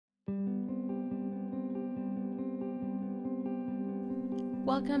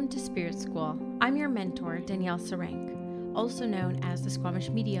Welcome to Spirit School. I'm your mentor, Danielle Sarank, also known as the Squamish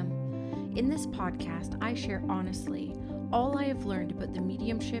Medium. In this podcast, I share honestly all I have learned about the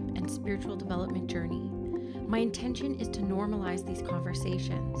mediumship and spiritual development journey. My intention is to normalize these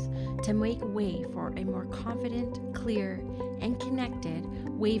conversations, to make way for a more confident, clear, and connected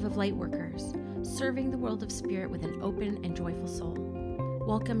wave of lightworkers, serving the world of spirit with an open and joyful soul.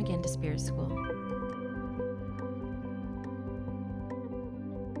 Welcome again to Spirit School.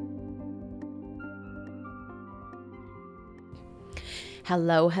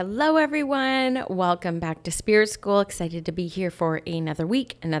 Hello everyone. Welcome back to Spirit School. Excited to be here for another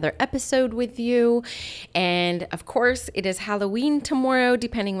week, another episode with you. And of course, it is Halloween tomorrow,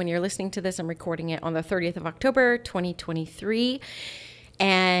 depending when you're listening to this. I'm recording it on the 30th of October, 2023.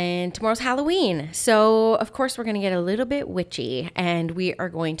 And tomorrow's Halloween. So, of course, we're going to get a little bit witchy and we are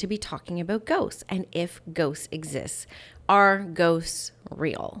going to be talking about ghosts and if ghosts exist. Are ghosts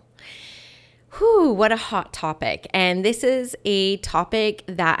real? Whew, what a hot topic. And this is a topic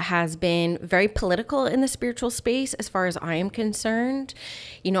that has been very political in the spiritual space as far as I am concerned.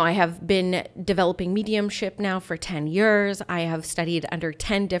 You know, I have been developing mediumship now for 10 years. I have studied under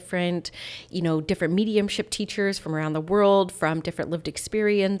 10 different mediumship teachers from around the world, from different lived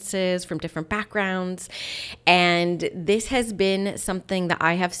experiences, from different backgrounds. And this has been something that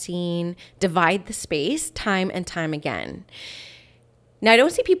I have seen divide the space time and time again. Now, I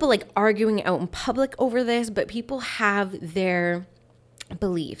don't see people arguing out in public over this, but people have their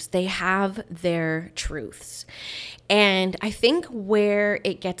beliefs. They have their truths. And I think where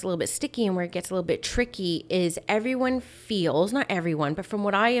it gets a little bit sticky and where it gets a little bit tricky is everyone feels, not everyone, but from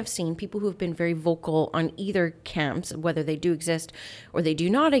what I have seen, people who have been very vocal on either camps, whether they do exist or they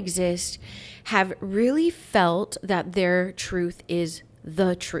do not exist, have really felt that their truth is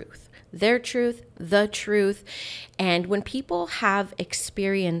the truth. Their truth, the truth. And when people have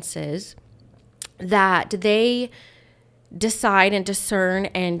experiences that they decide and discern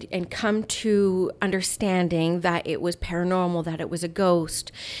and come to understanding that it was paranormal, that it was a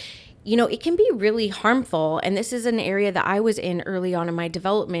ghost, you know, it can be really harmful. And this is an area that I was in early on in my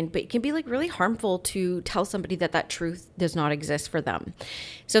development, but it can be really harmful to tell somebody that that truth does not exist for them.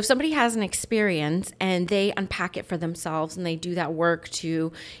 So if somebody has an experience and they unpack it for themselves and they do that work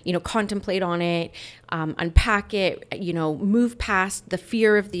to, contemplate on it, unpack it, move past the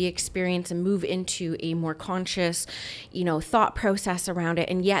fear of the experience and move into a more conscious, thought process around it.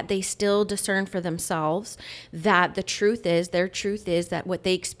 And yet they still discern for themselves that their truth is that what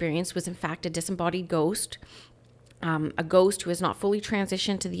they experienced was in fact a disembodied ghost, a ghost who has not fully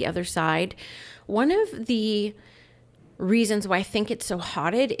transitioned to the other side. One of the reasons why I think it's so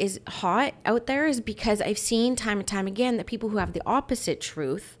hot out there is because I've seen time and time again that people who have the opposite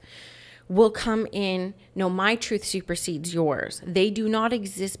truth will come in, no, my truth supersedes yours. They do not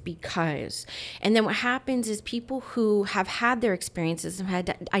exist because. And then what happens is people who have had their experiences and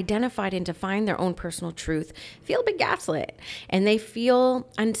had identified and defined their own personal truth feel a bit gaslit and they feel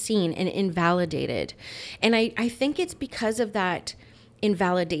unseen and invalidated. And I think it's because of that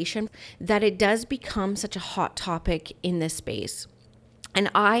invalidation that it does become such a hot topic in this space.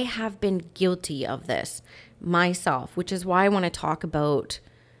 And I have been guilty of this myself, which is why I want to talk about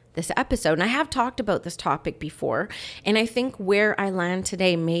this episode. And I have talked about this topic before, and I think where I land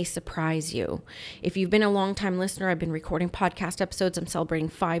today may surprise you. If you've been a long-time listener, I've been recording podcast episodes. I'm celebrating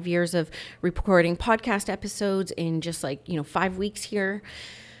 5 years of recording podcast episodes in just 5 weeks here.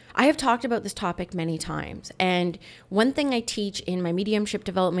 I have talked about this topic many times. And one thing I teach in my mediumship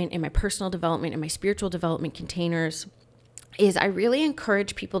development, in my personal development, in my spiritual development containers is I really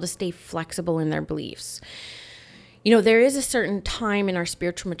encourage people to stay flexible in their beliefs. There is a certain time in our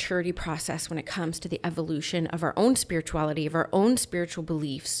spiritual maturity process when it comes to the evolution of our own spirituality, of our own spiritual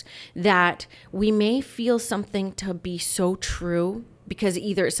beliefs, that we may feel something to be so true because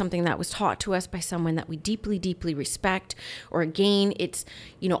either it's something that was taught to us by someone that we deeply, deeply respect, or again, it's,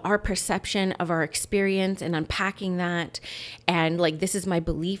 our perception of our experience and unpacking that. And this is my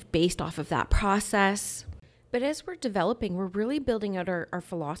belief based off of that process. But as we're developing, we're really building out our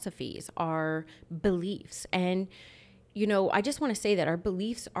philosophies, our beliefs. And, I just want to say that our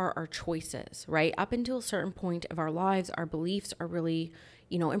beliefs are our choices, right? Up until a certain point of our lives, our beliefs are really,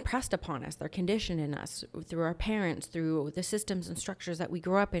 impressed upon us. They're conditioned in us through our parents, through the systems and structures that we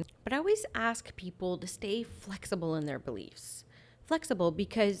grew up in. But I always ask people to stay flexible in their beliefs. Flexible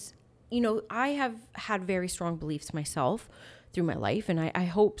because, I have had very strong beliefs myself through my life. And I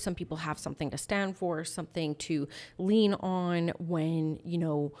hope some people have something to stand for, something to lean on when,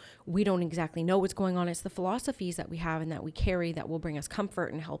 we don't exactly know what's going on. It's the philosophies that we have and that we carry that will bring us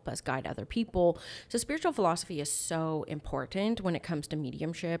comfort and help us guide other people. So spiritual philosophy is so important when it comes to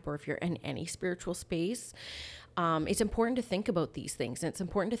mediumship, or if you're in any spiritual space. It's important to think about these things, and it's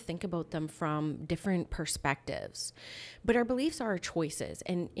important to think about them from different perspectives. But our beliefs are our choices.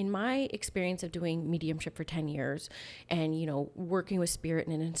 And in my experience of doing mediumship for 10 years and, working with spirit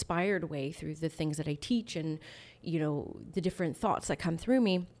in an inspired way through the things that I teach and, the different thoughts that come through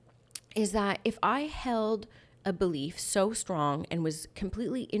me, is that if I held a belief so strong and was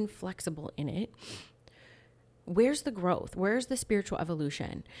completely inflexible in it, where's the growth? Where's the spiritual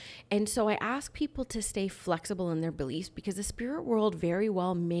evolution? And so I ask people to stay flexible in their beliefs, because the spirit world very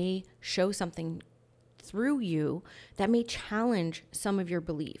well may show something through you that may challenge some of your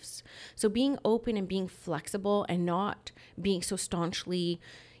beliefs. So being open and being flexible and not being so staunchly,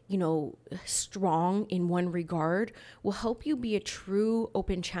 strong in one regard will help you be a true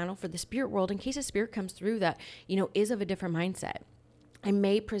open channel for the spirit world in case a spirit comes through that, is of a different mindset. I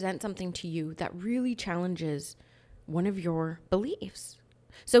may present something to you that really challenges one of your beliefs.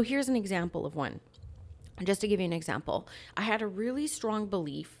 So here's an example of one. Just to give you an example, I had a really strong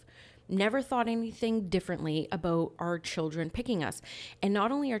belief, never thought anything differently about our children picking us. And not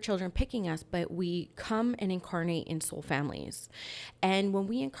only our children picking us, but we come and incarnate in soul families. And when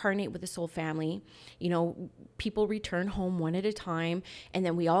we incarnate with a soul family, people return home one at a time, and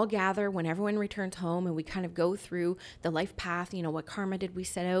then we all gather when everyone returns home, and we kind of go through the life path. What karma did we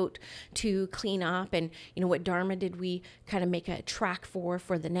set out to clean up, and what dharma did we kind of make a track for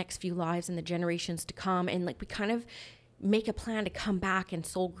the next few lives and the generations to come. And we kind of make a plan to come back in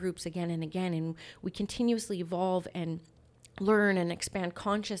soul groups again and again, and we continuously evolve and learn and expand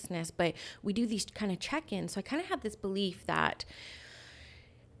consciousness, but we do these kind of check-ins. So I kind of have this belief that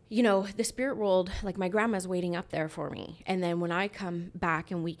the spirit world, my grandma's waiting up there for me. And then when I come back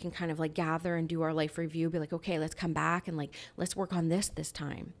and we can kind of gather and do our life review, be like, okay, let's come back and let's work on this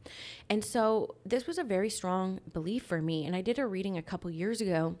time. And so this was a very strong belief for me. And I did a reading a couple years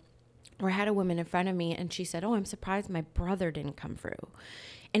ago where I had a woman in front of me, and she said, "Oh, I'm surprised my brother didn't come through."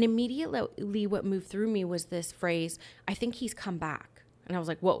 And immediately what moved through me was this phrase, "I think he's come back." And I was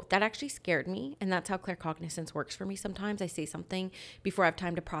like, whoa, that actually scared me. And that's how claircognizance works for me. Sometimes I say something before I have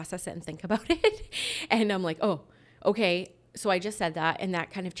time to process it and think about it. And I'm like, oh, okay. So I just said that, and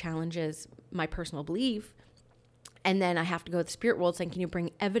that kind of challenges my personal belief. And then I have to go to the spirit world saying, can you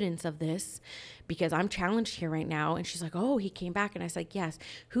bring evidence of this? Because I'm challenged here right now. And she's like, oh, he came back. And I was like, yes.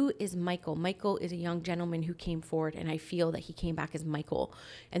 Who is Michael? Michael is a young gentleman who came forward, and I feel that he came back as Michael.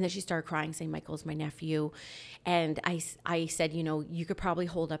 And then she started crying, saying, Michael is my nephew. And I said, you could probably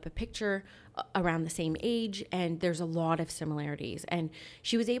hold up a picture around the same age, and there's a lot of similarities. And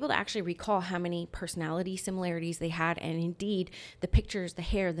she was able to actually recall how many personality similarities they had. And indeed, the pictures, the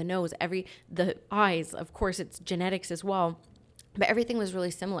hair, the nose, the eyes, of course, it's genetics as well. But everything was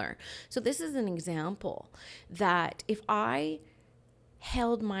really similar. So this is an example that if I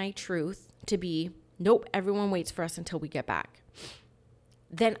held my truth to be, nope, everyone waits for us until we get back,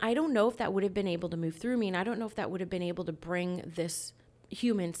 then I don't know if that would have been able to move through me. And I don't know if that would have been able to bring this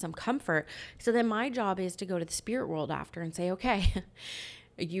human some comfort. So then my job is to go to the spirit world after and say, okay,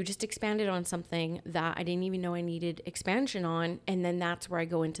 you just expanded on something that I didn't even know I needed expansion on. And then that's where I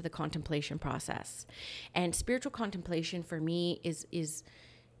go into the contemplation process. And spiritual contemplation for me is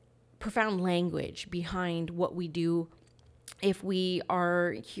profound language behind what we do. If we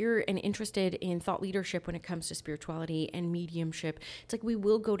are here and interested in thought leadership when it comes to spirituality and mediumship, it's like we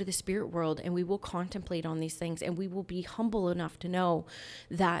will go to the spirit world and we will contemplate on these things, and we will be humble enough to know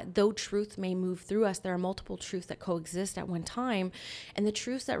that though truth may move through us, there are multiple truths that coexist at one time, and the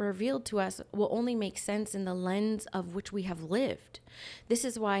truths that are revealed to us will only make sense in the lens of which we have lived. This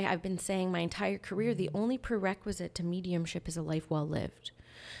is why I've been saying my entire career, the only prerequisite to mediumship is a life well lived.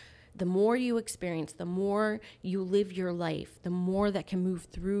 The more you experience, the more you live your life, the more that can move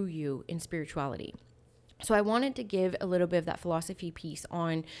through you in spirituality. So I wanted to give a little bit of that philosophy piece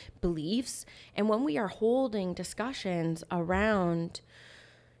on beliefs. And when we are holding discussions around,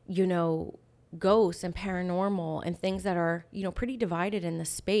 ghosts and paranormal and things that are, pretty divided in the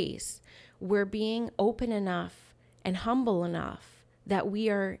space, we're being open enough and humble enough that we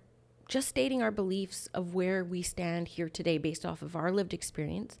are just stating our beliefs of where we stand here today based off of our lived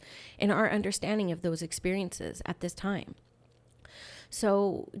experience and our understanding of those experiences at this time.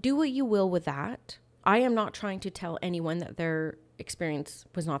 So do what you will with that. I am not trying to tell anyone that their experience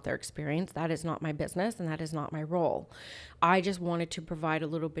was not their experience. That is not my business, and that is not my role. I just wanted to provide a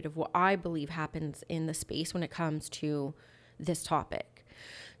little bit of what I believe happens in the space when it comes to this topic.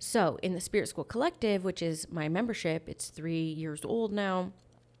 So in the Spirit School Collective, which is my membership, it's 3 years old now,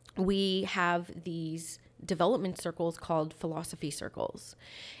 we have these development circles called philosophy circles.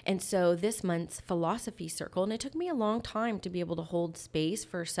 And so this month's philosophy circle, and it took me a long time to be able to hold space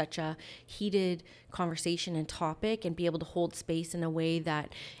for such a heated conversation and topic, and be able to hold space in a way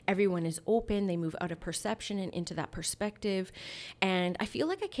that everyone is open, they move out of perception and into that perspective. And I feel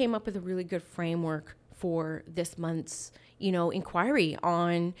like I came up with a really good framework for this month's, inquiry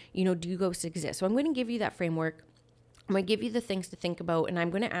on, do ghosts exist? So I'm going to give you that framework. I'm going to give you the things to think about, and I'm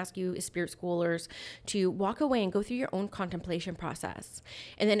going to ask you as spirit schoolers to walk away and go through your own contemplation process.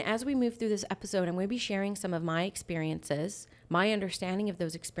 And then as we move through this episode, I'm going to be sharing some of my experiences, my understanding of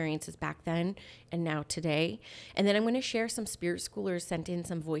those experiences back then and now today. And then I'm going to share some spirit schoolers sent in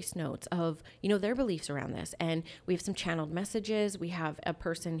some voice notes of, their beliefs around this. And we have some channeled messages. We have a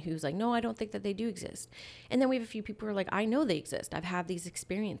person who's like, no, I don't think that they do exist. And then we have a few people who are like, I know they exist. I've had these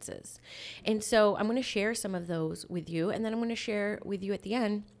experiences. And so I'm going to share some of those with you. And then I'm going to share with you at the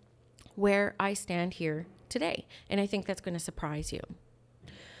end where I stand here today. And I think that's going to surprise you.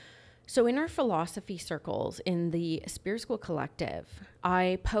 So in our philosophy circles in the Spirit School Collective,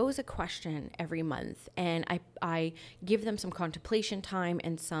 I pose a question every month, and I give them some contemplation time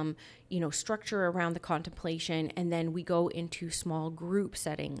and some, structure around the contemplation. And then we go into small group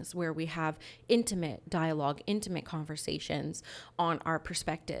settings where we have intimate dialogue, intimate conversations on our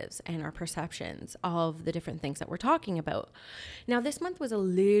perspectives and our perceptions of the different things that we're talking about. Now, this month was a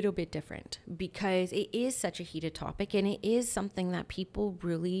little bit different because it is such a heated topic, and it is something that people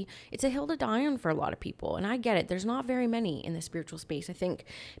really, it's a hill to die on for a lot of people. And I get it. There's not very many in the spiritual space. I think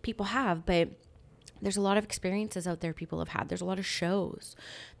people have, but there's a lot of experiences out there people have had. There's a lot of shows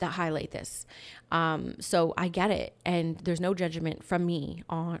that highlight this. So I get it. And there's no judgment from me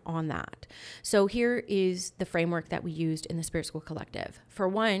on that. So here is the framework that we used in the Spirit School Collective. For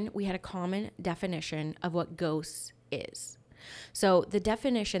one, we had a common definition of what ghosts is. So the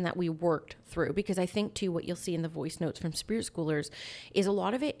definition that we worked through, because I think too what you'll see in the voice notes from spirit schoolers is a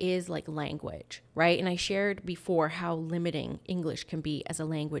lot of it is like language, right? And I shared before how limiting English can be as a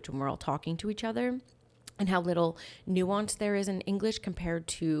language when we're all talking to each other, and how little nuance there is in English compared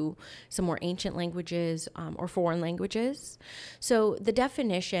to some more ancient languages or foreign languages. So the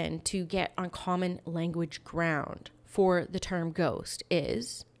definition to get on common language ground for the term ghost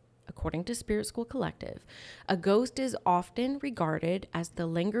is, according to Spirit School Collective, a ghost is often regarded as the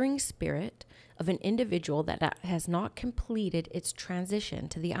lingering spirit of an individual that has not completed its transition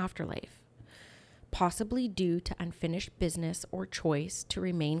to the afterlife, possibly due to unfinished business or choice to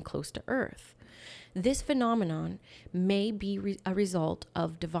remain close to earth. This phenomenon may be a result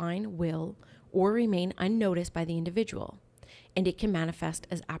of divine will or remain unnoticed by the individual, and it can manifest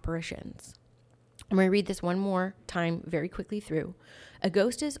as apparitions. I'm going to read this one more time very quickly through. A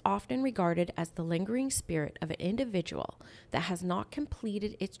ghost is often regarded as the lingering spirit of an individual that has not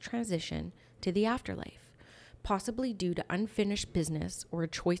completed its transition to the afterlife, possibly due to unfinished business or a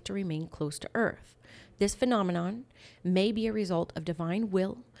choice to remain close to earth. This phenomenon may be a result of divine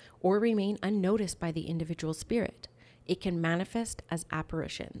will or remain unnoticed by the individual spirit. It can manifest as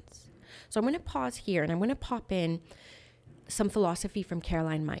apparitions. So I'm going to pause here and I'm going to pop in some philosophy from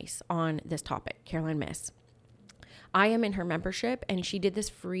Caroline Myss on this topic. Caroline Myss. I am in her membership, and she did this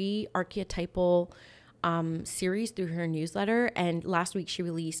free archetypal series through her newsletter. And last week she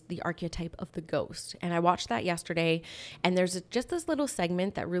released the archetype of the ghost. And I watched that yesterday. And there's just this little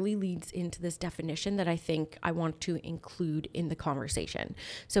segment that really leads into this definition that I think I want to include in the conversation.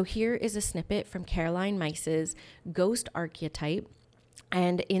 So here is a snippet from Caroline Myss's ghost archetype.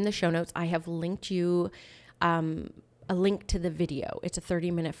 And in the show notes, I have linked you a link to the video. It's a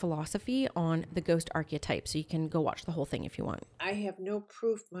 30-minute philosophy on the ghost archetype, so you can go watch the whole thing if you want. I have no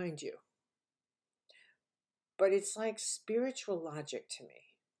proof, mind you, but it's like spiritual logic to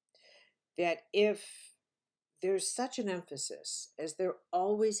me that if there's such an emphasis, as there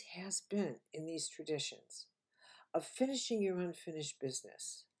always has been in these traditions, of finishing your unfinished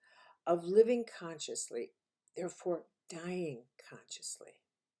business, of living consciously, therefore dying consciously,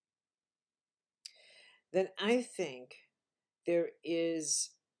 then I think there is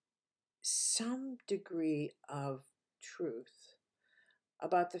some degree of truth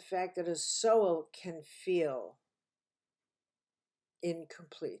about the fact that a soul can feel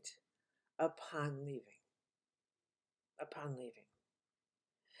incomplete upon leaving.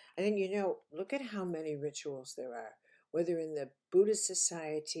 I think, look at how many rituals there are, whether in the Buddhist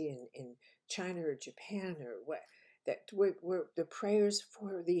society in China or Japan or what, where the prayers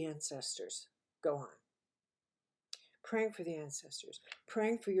for the ancestors go on. Praying for the ancestors,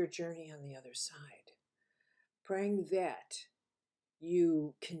 praying for your journey on the other side, praying that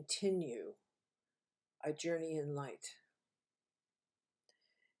you continue a journey in light.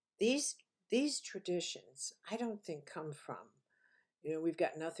 These traditions, I don't think come from, we've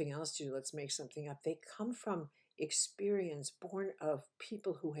got nothing else to do, let's make something up. They come from experience born of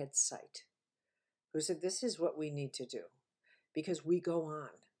people who had sight, who said, this is what we need to do because we go on.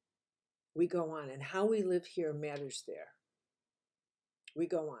 We go on, and how we live here matters there. We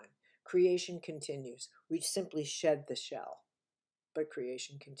go on. Creation continues. We simply shed the shell, but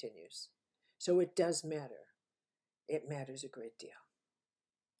creation continues. So it does matter. It matters a great deal.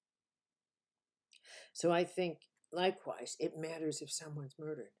 So I think, likewise, it matters if someone's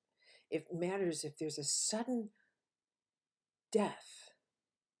murdered. It matters if there's a sudden death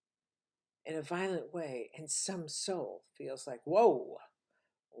in a violent way and some soul feels like, whoa,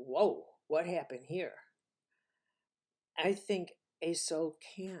 what happened here? I think a soul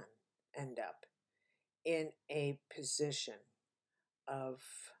can end up in a position of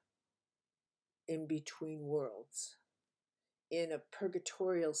in between worlds, in a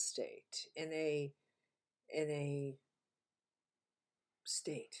purgatorial state, in a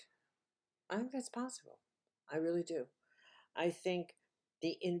state. I think that's possible. I really do. I think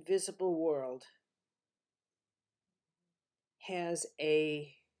the invisible world has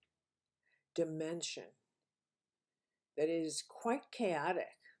a dimension that is quite chaotic,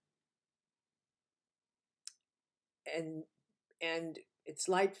 and it's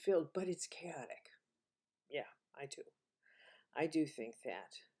light filled, but it's chaotic. Yeah, I do think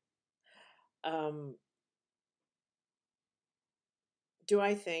that. Do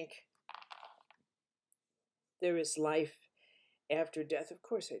I think there is life after death? Of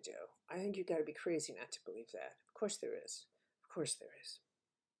course I do. I think you've got to be crazy not to believe that. Of course there is. Of course there is.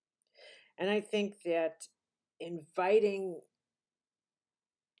 And I think that inviting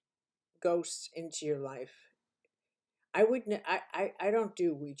ghosts into your life, I don't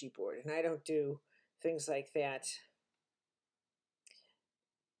do Ouija board, and I don't do things like that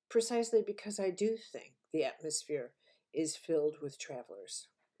precisely because I do think the atmosphere is filled with travelers,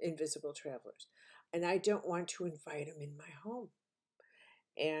 invisible travelers. And I don't want to invite them in my home.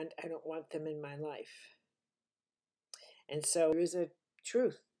 And I don't want them in my life. And so there is a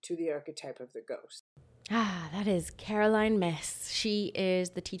truth to the archetype of the ghost. That is Caroline Myss. She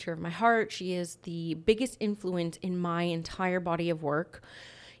is the teacher of my heart. She is the biggest influence in my entire body of work.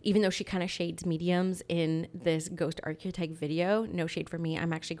 Even though she kind of shades mediums in this ghost archetype video, no shade for me.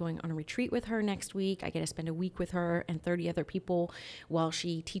 I'm actually going on a retreat with her next week. I get to spend a week with her and 30 other people while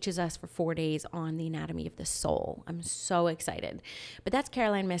she teaches us for 4 days on the anatomy of the soul. I'm so excited. But that's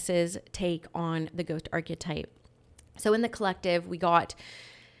Caroline Myss's take on the ghost archetype. So in the collective, we got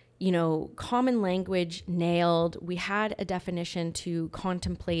common language nailed. We had a definition to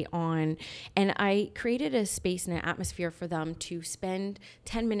contemplate on, and I created a space and an atmosphere for them to spend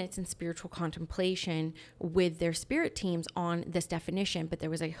 10 minutes in spiritual contemplation with their spirit teams on this definition. But there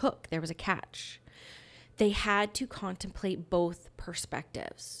was a hook, there was a catch. They had to contemplate both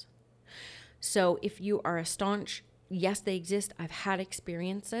perspectives. So if you are a staunch, yes, they exist, I've had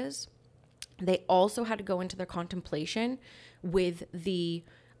experiences, they also had to go into their contemplation with the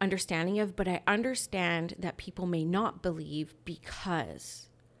understanding of, but I understand that people may not believe because.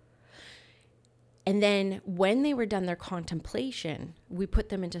 And then when they were done their contemplation, we put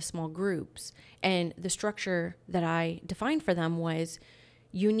them into small groups. And the structure that I defined for them was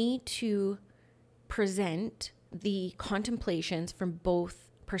you need to present the contemplations from both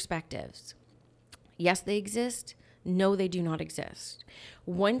perspectives. Yes, they exist. No, they do not exist.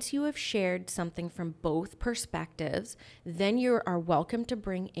 Once you have shared something from both perspectives, then you are welcome to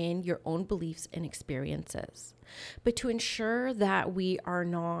bring in your own beliefs and experiences. But to ensure that we are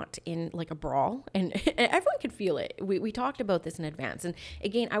not in like a brawl, and everyone could feel it. We talked about this in advance. And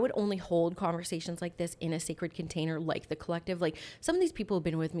again, I would only hold conversations like this in a sacred container like the collective. Like some of these people have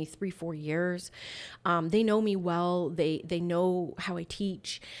been with me 3-4 years. They know me well. They know how I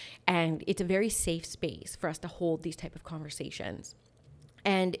teach. And it's a very safe space for us to hold these type of conversations.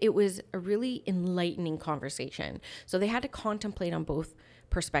 And it was a really enlightening conversation. So they had to contemplate on both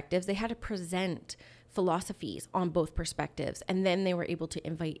perspectives. They had to present philosophies on both perspectives. And then they were able to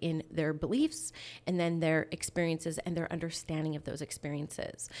invite in their beliefs and then their experiences and their understanding of those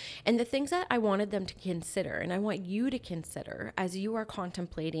experiences. And the things that I wanted them to consider, and I want you to consider as you are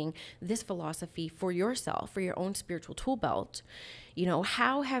contemplating this philosophy for yourself, for your own spiritual tool belt,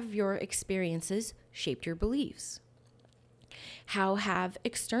 how have your experiences shaped your beliefs? How have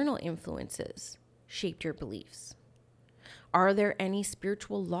external influences shaped your beliefs? Are there any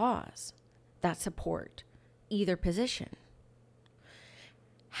spiritual laws that support either position?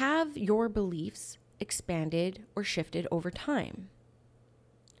 Have your beliefs expanded or shifted over time?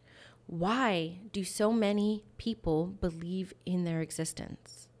 Why do so many people believe in their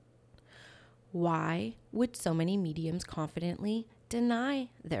existence? Why would so many mediums confidently deny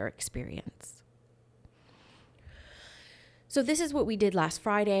their experience? So this is what we did last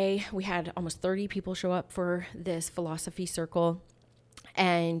Friday. We had almost 30 people show up for this philosophy circle.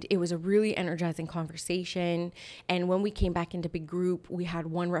 And it was a really energizing conversation. And when we came back into big group, we had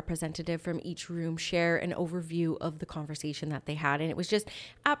one representative from each room share an overview of the conversation that they had. And it was just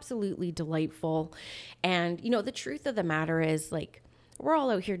absolutely delightful. And, the truth of the matter is, like, we're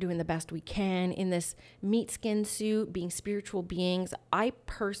all out here doing the best we can in this meat skin suit, being spiritual beings. I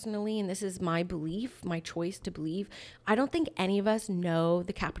personally, and this is my belief, my choice to believe, I don't think any of us know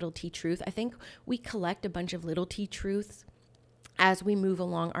the capital T truth. I think we collect a bunch of little t truths as we move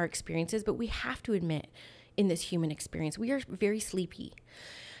along our experiences, but we have to admit, in this human experience, we are very sleepy.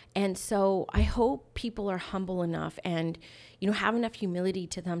 And so I hope people are humble enough and, have enough humility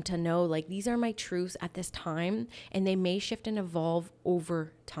to them to know, like, these are my truths at this time, and they may shift and evolve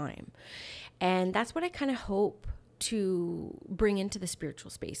over time. And that's what I kind of hope to bring into the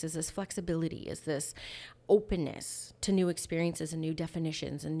spiritual space, is this flexibility, is this openness to new experiences and new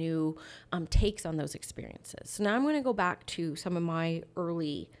definitions and new takes on those experiences. So now I'm going to go back to some of my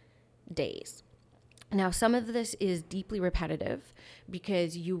early days. Now, some of this is deeply repetitive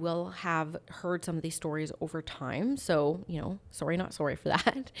because you will have heard some of these stories over time. So, sorry, not sorry for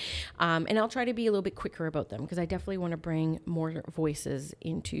that. And I'll try to be a little bit quicker about them because I definitely want to bring more voices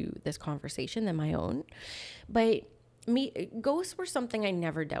into this conversation than my own. But ghosts were something I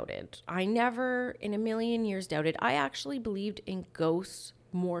never doubted. I never in a million years doubted. I actually believed in ghosts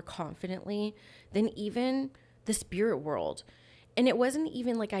more confidently than even the spirit world. And it wasn't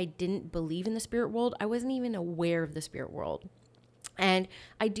even like I didn't believe in the spirit world. I wasn't even aware of the spirit world. And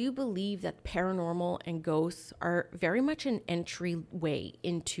I do believe that paranormal and ghosts are very much an entryway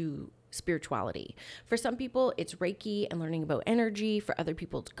into spirituality. For some people, it's Reiki and learning about energy. For other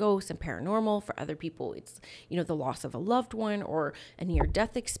people, it's ghosts and paranormal. For other people, it's, the loss of a loved one or a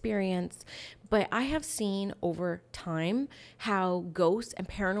near-death experience. But I have seen over time how ghosts and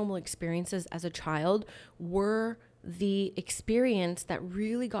paranormal experiences as a child were the experience that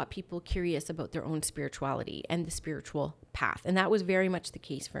really got people curious about their own spirituality and the spiritual path. And that was very much the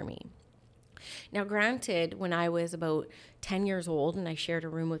case for me. Now, granted, when I was about 10 years old and I shared a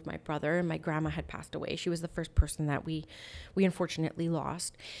room with my brother and my grandma had passed away, she was the first person that we unfortunately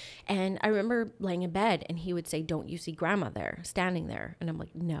lost. And I remember laying in bed and he would say, "Don't you see grandma there, standing there?" And I'm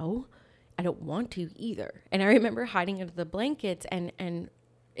like, "No, I don't want to either." And I remember hiding under the blankets and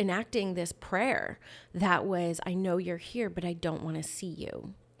enacting this prayer that was, "I know you're here, but I don't want to see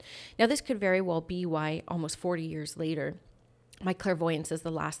you." Now, this could very well be why almost 40 years later, my clairvoyance is the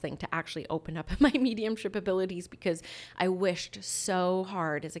last thing to actually open up my mediumship abilities, because I wished so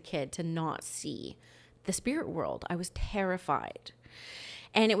hard as a kid to not see the spirit world. I was terrified.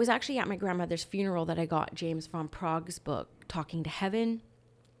 And it was actually at my grandmother's funeral that I got James Van Prague's book, Talking to Heaven.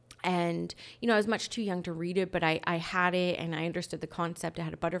 And, I was much too young to read it, but I had it and I understood the concept. I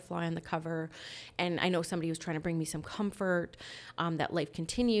had a butterfly on the cover, and I know somebody was trying to bring me some comfort, that life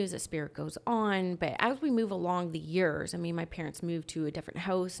continues, that spirit goes on. But as we move along the years, my parents moved to a different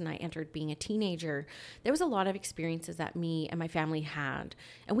house and I entered being a teenager. There was a lot of experiences that me and my family had,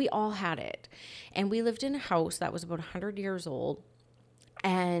 and we all had it. And we lived in a house that was about 100 years old.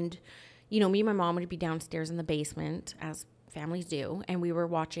 And, me and my mom would be downstairs in the basement, as families do, and we were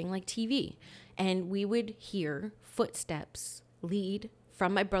watching like TV, and we would hear footsteps lead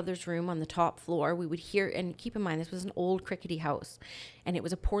from my brother's room on the top floor. We would hear, and keep in mind, this was an old crickety house, and it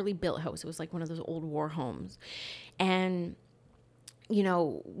was a poorly built house. It was like one of those old war homes. And,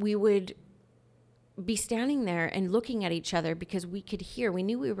 we would be standing there and looking at each other because we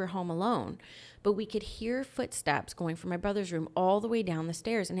knew we were home alone, but we could hear footsteps going from my brother's room all the way down the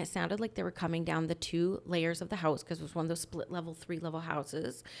stairs. And it sounded like they were coming down the 2 layers of the house, because it was one of those split level, 3-level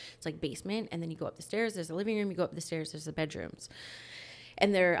houses. It's like basement. And then you go up the stairs, there's a living room, you go up the stairs, there's the bedrooms.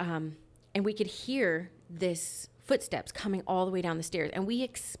 And and we could hear this footsteps coming all the way down the stairs. And we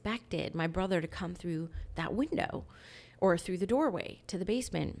expected my brother to come through that window or through the doorway to the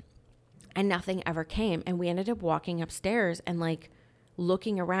basement. And nothing ever came. And we ended up walking upstairs and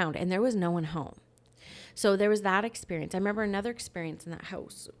looking around, and there was no one home. So there was that experience. I remember another experience in that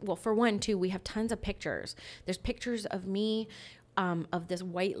house. Well, for one, too, we have tons of pictures. There's pictures of me, of this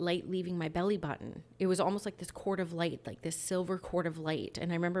white light leaving my belly button. It was almost like this cord of light, like this silver cord of light.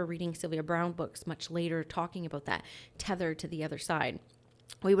 And I remember reading Sylvia Browne books much later talking about that, tethered to the other side.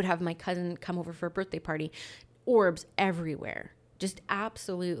 We would have my cousin come over for a birthday party. Orbs everywhere. Just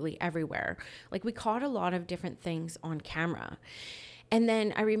absolutely everywhere. We caught a lot of different things on camera. And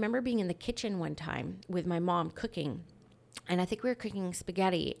then I remember being in the kitchen one time with my mom cooking, and I think we were cooking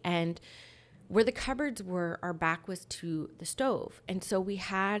spaghetti, and where the cupboards were, our back was to the stove. And so we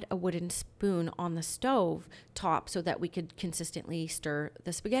had a wooden spoon on the stove top so that we could consistently stir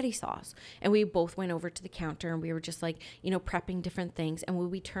the spaghetti sauce. And we both went over to the counter and we were just like, prepping different things. And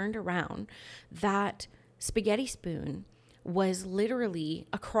when we turned around, that spaghetti spoon was literally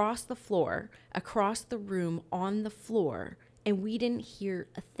across the floor, across the room on the floor, and we didn't hear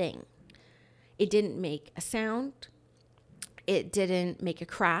a thing. It didn't make a sound. It didn't make a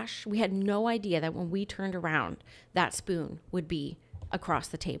crash. We had no idea that when we turned around, that spoon would be across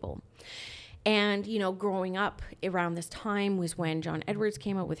the table. And, growing up around this time was when John Edwards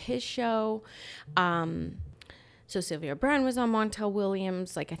came out with his show. So Sylvia Browne was on Montel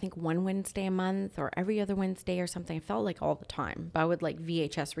Williams, I think one Wednesday a month or every other Wednesday or something. It felt like all the time, but I would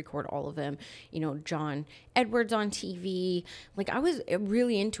VHS record all of them. John Edwards on TV. I was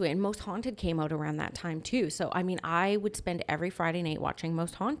really into it, and Most Haunted came out around that time too. So, I would spend every Friday night watching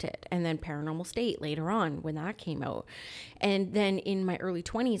Most Haunted, and then Paranormal State later on when that came out. And then in my early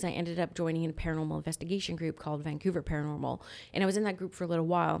 20s, I ended up joining a paranormal investigation group called Vancouver Paranormal. And I was in that group for a little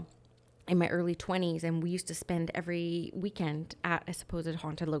while in my early 20s, and we used to spend every weekend at a supposed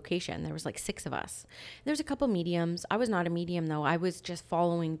haunted location. There was 6 of us. There's a couple mediums. I was not a medium though. I was just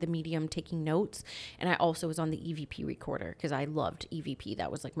following the medium, taking notes, and I also was on the EVP recorder because I loved EVP.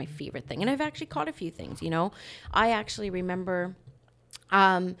 That was my favorite thing. And I've actually caught a few things, I actually remember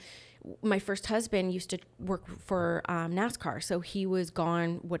my first husband used to work for NASCAR. So he was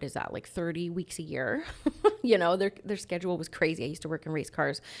gone, 30 weeks a year. Their schedule was crazy. I used to work in race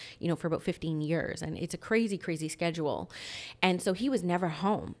cars, for about 15 years. And it's a crazy, crazy schedule. And so he was never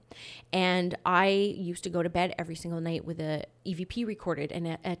home. And I used to go to bed every single night with a EVP recorded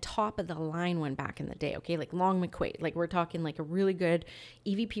and a top of the line one back in the day. Okay. Long McQuaid. We're talking a really good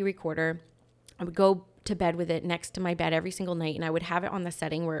EVP recorder. I would go to bed with it next to my bed every single night, and I would have it on the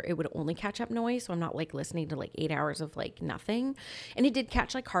setting where it would only catch up noise, so I'm not listening to 8 hours of nothing. And it did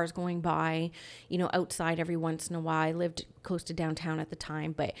catch cars going by, outside every once in a while. I lived close to downtown at the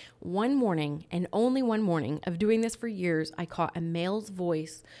time, but one morning, and only one morning of doing this for years, I caught a male's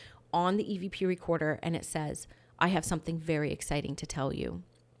voice on the EVP recorder, and it says, "I have something very exciting to tell you."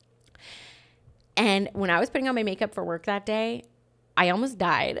 And when I was putting on my makeup for work that day, I almost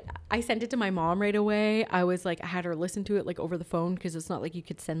died. I sent it to my mom right away. I was I had her listen to it over the phone because it's not you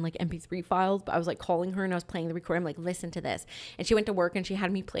could send MP3 files, but I was calling her and I was playing the recording. I'm listen to this. And she went to work and she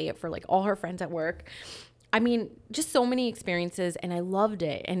had me play it for all her friends at work. Just so many experiences, and I loved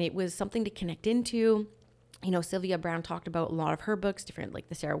it. And it was something to connect into. Sylvia Browne talked about a lot of her books, different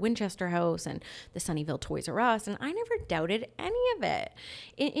the Sarah Winchester House and the Sunnyvale Toys R Us, and I never doubted any of it.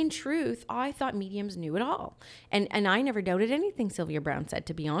 In truth, I thought mediums knew it all, and I never doubted anything Sylvia Browne said,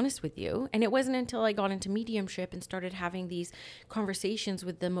 to be honest with you. And it wasn't until I got into mediumship and started having these conversations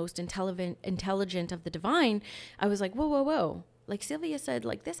with the most intelligent of the divine, I was whoa. Sylvia said,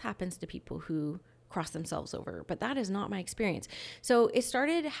 this happens to people who cross themselves over, but that is not my experience. So it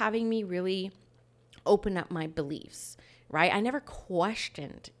started having me really open up my beliefs, right? I never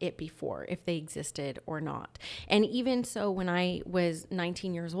questioned it before, if they existed or not. And even so, when I was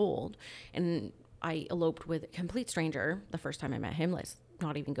 19 years old and I eloped with a complete stranger, the first time I met him, let's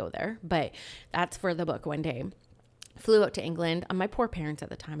not even go there, but that's for the book one day. Flew out to England. My poor parents at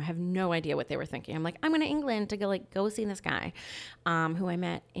the time, I have no idea what they were thinking. I'm I'm going to England to go see this guy who I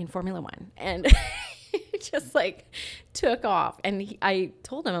met in Formula One. And it just took off. And I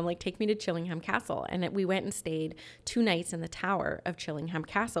told him, I'm take me to Chillingham Castle. And we went and stayed 2 nights in the tower of Chillingham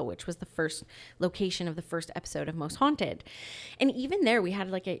Castle, which was the first location of the first episode of Most Haunted. And even there, we had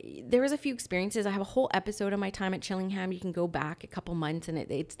there was a few experiences. I have a whole episode of my time at Chillingham. You can go back a couple months and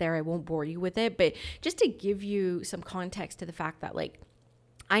it's there. I won't bore you with it. But just to give you some context to the fact that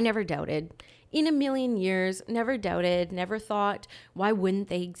I never doubted in a million years, never doubted, never thought, why wouldn't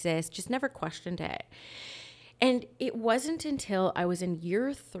they exist? Just never questioned it. And it wasn't until I was in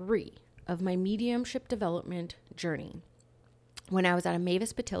year 3 of my mediumship development journey, when I was at a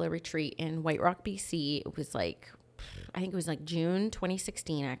Mavis Patilla retreat in White Rock, BC. It was I think it was June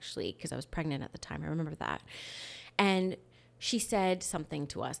 2016, actually, because I was pregnant at the time. I remember that. And she said something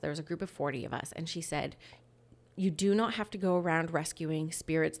to us. There was a group of 40 of us. And she said, "You do not have to go around rescuing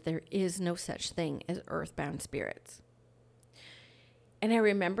spirits. There is no such thing as earthbound spirits." And I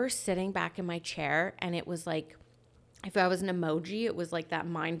remember sitting back in my chair, and it was if I was an emoji, it was that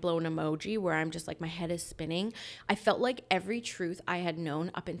mind-blown emoji where I'm just my head is spinning. I felt every truth I had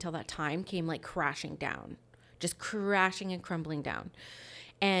known up until that time came crashing down, just crashing and crumbling down.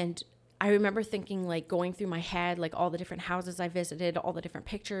 And I remember thinking, like, going through my head, like all the different houses I visited, all the different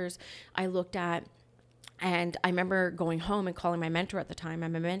pictures I looked at. And I remember going home and calling my mentor at the time.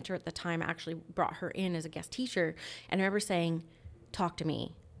 And my mentor at the time actually brought her in as a guest teacher. And I remember saying, talk to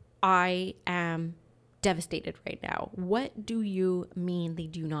me. I am devastated right now. What do you mean they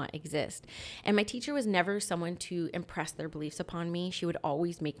do not exist? And my teacher was never someone to impress their beliefs upon me. She would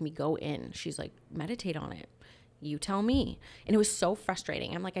always make me go in. She's like, meditate on it. You tell me. And it was so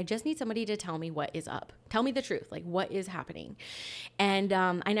frustrating. I'm like, I just need somebody to tell me what is up. Tell me the truth. Like, what is happening? And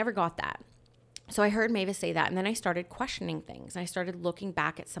I never got that. So I heard Mavis say that, and then I started questioning things. I started looking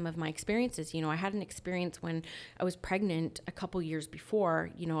back at some of my experiences. I had an experience when I was pregnant a couple years before.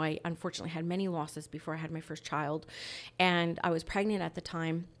 I unfortunately had many losses before I had my first child, and I was pregnant at the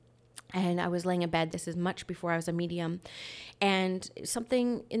time. And I was laying in bed. This is much before I was a medium. And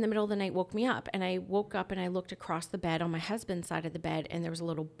something in the middle of the night woke me up. And I woke up and I looked across the bed on my husband's side of the bed. And there was a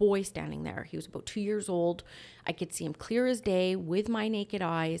little boy standing there. He was about 2 years old. I could see him clear as day with my naked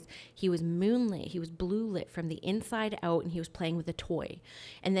eyes. He was moonlit. He was blue lit from the inside out. And he was playing with a toy.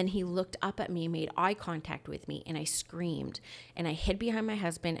 And then he looked up at me, made eye contact with me. And I screamed. And I hid behind my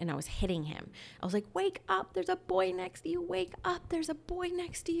husband and I was hitting him. I was like, wake up. There's a boy next to you. Wake up. There's a boy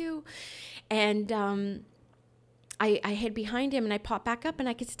next to you. And I hid behind him and I popped back up and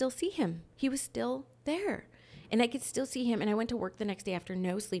I could still see him. He was still there. And I could still see him. And I went to work the next day after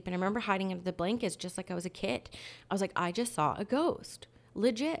no sleep. And I remember hiding under the blankets just like I was a kid. I was like, I just saw a ghost.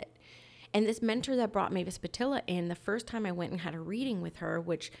 Legit. And this mentor that brought Mavis Patilla in, the first time I went and had a reading with her,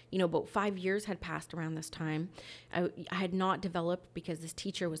 which, about 5 years had passed around this time. I had not developed, because this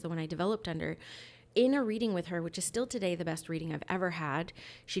teacher was the one I developed under. In a reading with her, which is still today the best reading I've ever had.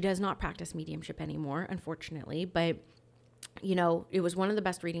 She does not practice mediumship anymore, unfortunately, but it was one of the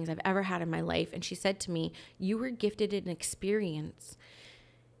best readings I've ever had in my life. And she said to me, you were gifted an experience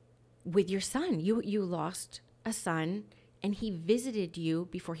with your son. You lost a son and he visited you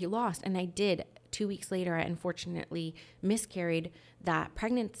before he lost. And I did. 2 weeks later, I unfortunately miscarried that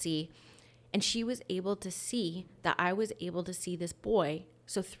pregnancy. And she was able to see that I was able to see this boy.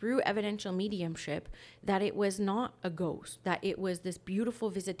 So through evidential mediumship, that it was not a ghost, that it was this beautiful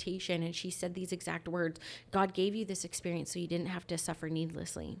visitation. And she said these exact words, God gave you this experience so you didn't have to suffer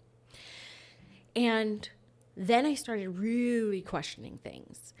needlessly. And then I started really questioning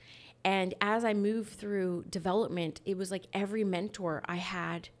things. And as I moved through development, it was like every mentor I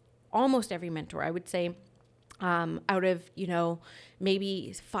had, almost every mentor, I would say, out of,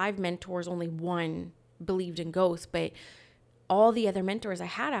 maybe 5 mentors, only 1 believed in ghosts, but all the other mentors I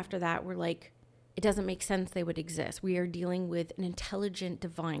had after that were like, it doesn't make sense they would exist. We are dealing with an intelligent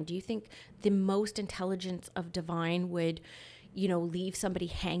divine. Do you think the most intelligence of divine would, leave somebody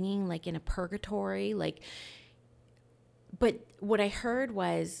hanging like in a purgatory? But what I heard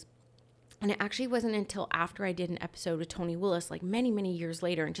was, and it actually wasn't until after I did an episode with Tony Willis, like many, many years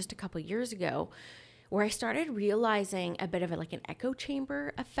later, and just a couple of years ago, where I started realizing a bit of an echo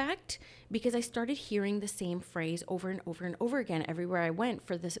chamber effect, because I started hearing the same phrase over and over and over again everywhere I went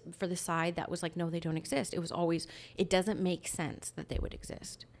for the side that was like, no, they don't exist. It was always, it doesn't make sense that they would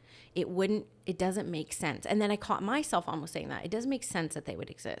exist. It doesn't make sense. And then I caught myself almost saying that. It doesn't make sense that they would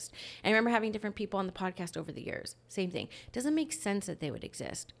exist. And I remember having different people on the podcast over the years. Same thing. It doesn't make sense that they would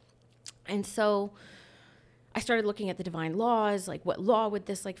exist. And so I started looking at the divine laws, like what law would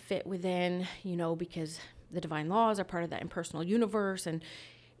this fit within, because the divine laws are part of that impersonal universe. And,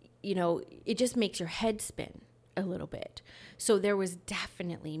 it just makes your head spin a little bit. So there was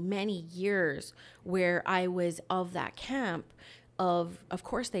definitely many years where I was of that camp of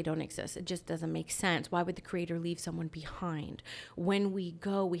course they don't exist. It just doesn't make sense. Why would the creator leave someone behind? When we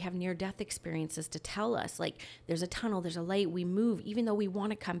go, we have near-death experiences to tell us, like, there's a tunnel, there's a light, we move, even though we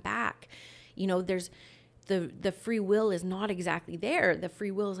want to come back. There's the free will is not exactly there. The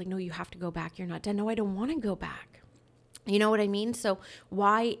free will is like, no, you have to go back. You're not done. No, I don't want to go back. You know what I mean? So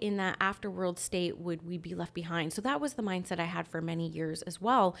why in that afterworld state would we be left behind? So that was the mindset I had for many years as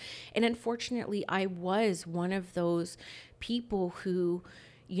well. And unfortunately, I was one of those people who,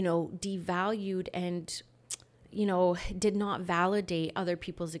 devalued and, did not validate other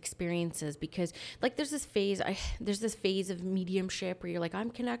people's experiences, because there's this phase of mediumship where you're like,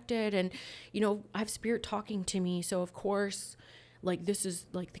 I'm connected and, I have spirit talking to me. So of course, this is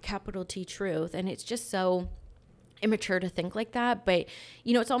the capital T truth. And it's just so immature to think like that. But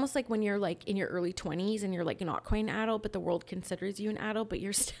it's almost like when you're in your early 20s and you're not quite an adult, but the world considers you an adult, but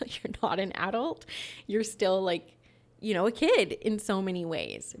you're not an adult. You're still a kid in so many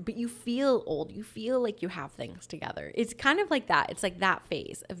ways, but you feel old. You feel like you have things together. It's kind of like that. It's like that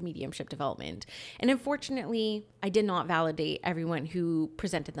phase of mediumship development. And unfortunately, I did not validate everyone who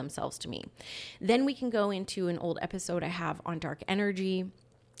presented themselves to me. Then we can go into an old episode I have on dark energy,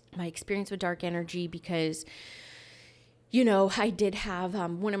 my experience with dark energy, because I did have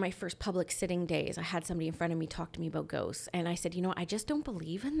one of my first public sitting days. I had somebody in front of me talk to me about ghosts. And I said, I just don't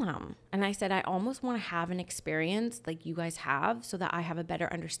believe in them. And I said, I almost want to have an experience like you guys have so that I have a better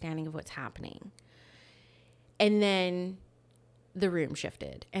understanding of what's happening. And then the room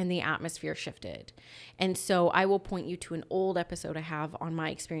shifted and the atmosphere shifted. And so I will point you to an old episode I have on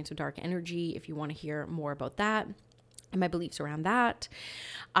my experience with dark energy if you want to hear more about that and my beliefs around that.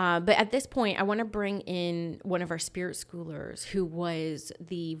 But at this point, I want to bring in one of our spirit schoolers who was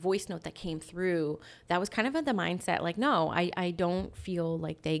the voice note that came through. That was kind of the mindset like, no, I don't feel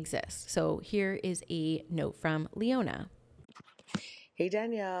like they exist. So here is a note from Leona. Hey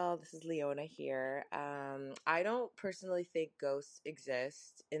Danielle, this is Leona here. I don't personally think ghosts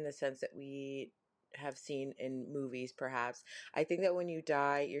exist in the sense that we have seen in movies, perhaps. I think that when you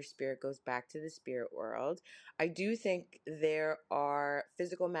die, your spirit goes back to the spirit world. I do think there are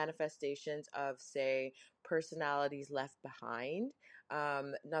physical manifestations of, say, personalities left behind.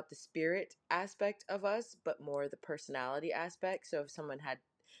 Not the spirit aspect of us, but more the personality aspect. So if someone had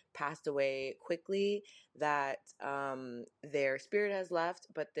passed away quickly, that their spirit has left,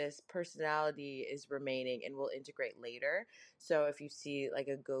 but this personality is remaining and will integrate later. So if you see like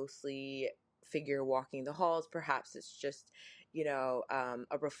a ghostly figure walking the halls, perhaps it's just,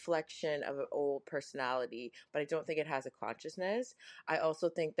 a reflection of an old personality, but I don't think it has a consciousness. I also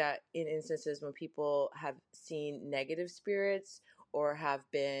think that in instances when people have seen negative spirits or have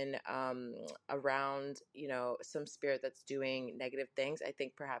been around, some spirit that's doing negative things, I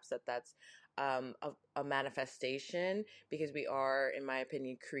think perhaps that's a manifestation, because we are, in my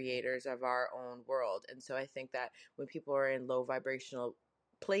opinion, creators of our own world. And so I think that when people are in low vibrational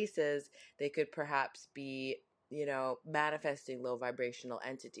places, they could perhaps be, manifesting low vibrational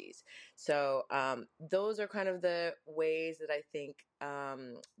entities. So those are kind of the ways that I think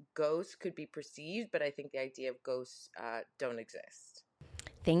ghosts could be perceived, but I think the idea of ghosts don't exist.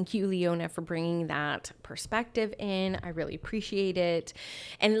 Thank you, Leona, for bringing that perspective in. I really appreciate it.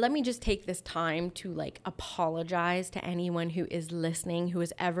 And let me just take this time to apologize to anyone who is listening, who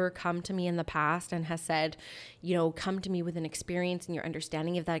has ever come to me in the past and has said, come to me with an experience and your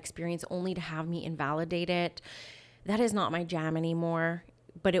understanding of that experience only to have me invalidate it. That is not my jam anymore.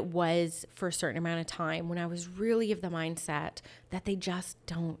 But it was for a certain amount of time when I was really of the mindset that they just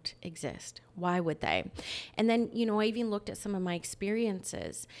don't exist. Why would they? And then, I even looked at some of my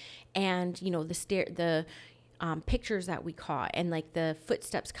experiences and, the pictures that we caught and the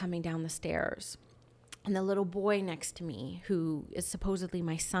footsteps coming down the stairs. And the little boy next to me, who is supposedly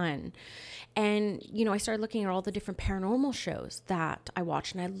my son. And, I started looking at all the different paranormal shows that I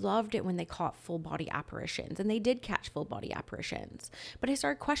watched, and I loved it when they caught full body apparitions. And they did catch full body apparitions. But I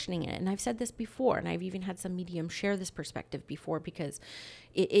started questioning it. And I've said this before, and I've even had some mediums share this perspective before, because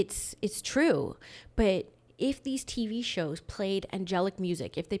it's true. But if these TV shows played angelic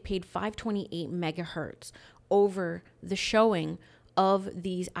music, if they paid 528 megahertz over the showing of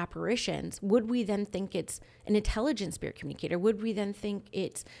these apparitions, would we then think it's an intelligent spirit communicator? Would we then think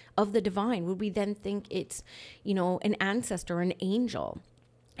it's of the divine? Would we then think it's, an ancestor, an angel?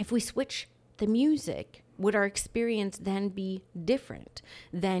 If we switch the music, would our experience then be different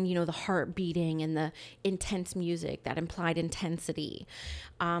than, the heart beating and the intense music, that implied intensity?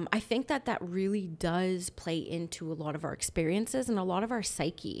 I think that really does play into a lot of our experiences and a lot of our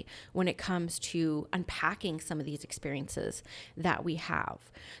psyche when it comes to unpacking some of these experiences that we have.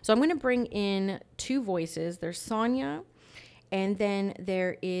 So I'm going to bring in two voices. There's Sonia, and then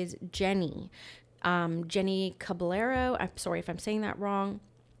there is Jenny. Jenny Caballero. I'm sorry if I'm saying that wrong.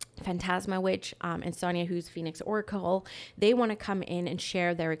 Phantasma Witch, and Sonia, who's Phoenix Oracle. They want to come in and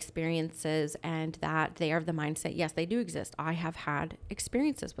share their experiences, and that they are of the mindset, yes, they do exist. I have had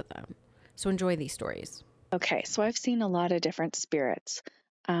experiences with them. So enjoy these stories. Okay, so I've seen a lot of different spirits.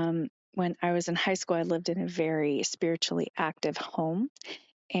 When I was in high school, I lived in a very spiritually active home,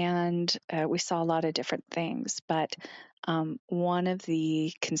 and we saw a lot of different things. But one of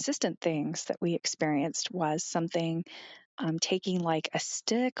the consistent things that we experienced was something taking like a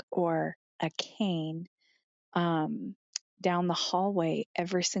stick or a cane down the hallway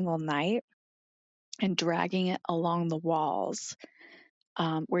every single night and dragging it along the walls,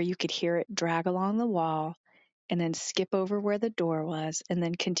 where you could hear it drag along the wall and then skip over where the door was and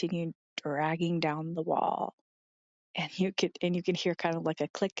then continue dragging down the wall. And you could hear kind of like a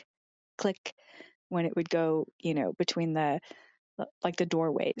click, click, when it would go, between the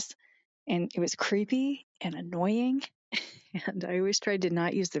doorways. And it was creepy and annoying. And I always tried to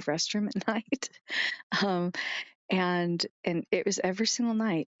not use the restroom at night. Um, and it was every single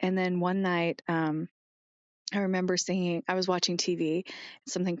night. And then one night, I remember I was watching TV,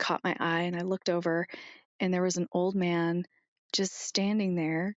 something caught my eye, and I looked over, and there was an old man just standing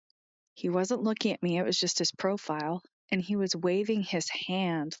there. He wasn't looking at me, it was just his profile, and he was waving his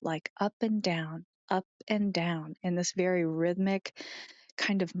hand like up and down in this very rhythmic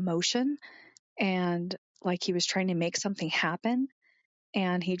kind of motion, and like he was trying to make something happen.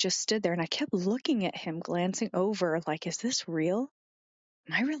 And he just stood there, and I kept looking at him, glancing over, like, is this real?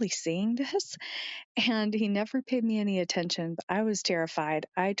 Am I really seeing this? And he never paid me any attention, but I was terrified.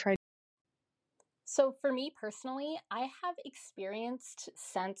 I tried. So for me personally, I have experienced,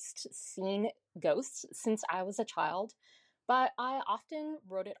 sensed, seen ghosts since I was a child, but I often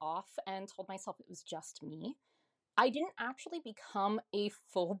wrote it off and told myself it was just me. I didn't actually become a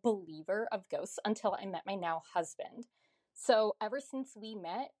full believer of ghosts until I met my now husband. So ever since we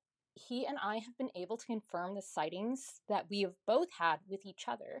met, he and I have been able to confirm the sightings that we have both had with each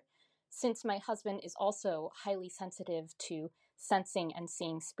other, since my husband is also highly sensitive to sensing and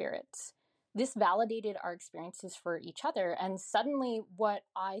seeing spirits. This validated our experiences for each other, and suddenly what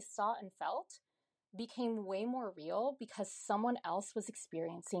I saw and felt became way more real because someone else was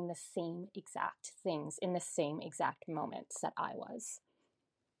experiencing the same exact things in the same exact moments that I was.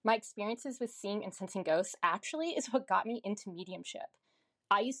 My experiences with seeing and sensing ghosts actually is what got me into mediumship.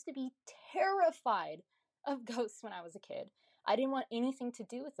 I used to be terrified of ghosts when I was a kid. I didn't want anything to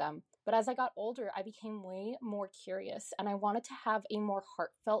do with them. But as I got older, I became way more curious, and I wanted to have a more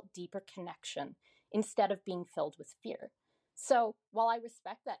heartfelt, deeper connection instead of being filled with fear. So while I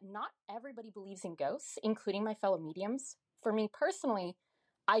respect that not everybody believes in ghosts, including my fellow mediums, for me personally,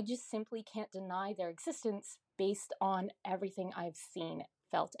 I just simply can't deny their existence based on everything I've seen,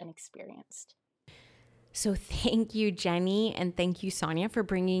 felt, and experienced. So thank you, Jenny, and thank you, Sonia, for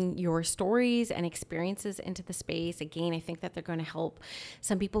bringing your stories and experiences into the space. Again, I think that they're going to help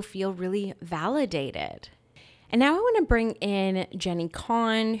some people feel really validated. And now I want to bring in Jenny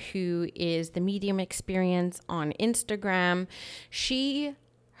Kahn, who is the Medium Experience on Instagram. She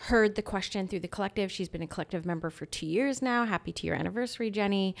heard the question through the collective. She's been a collective member for 2 years now. Happy 2-year anniversary,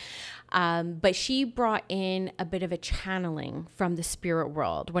 Jenny. But she brought in a bit of a channeling from the spirit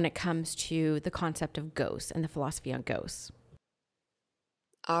world when it comes to the concept of ghosts and the philosophy on ghosts.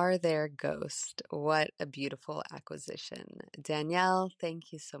 Are there ghosts? What a beautiful acquisition. Danielle,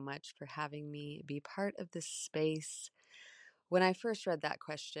 thank you so much for having me be part of this space. When I first read that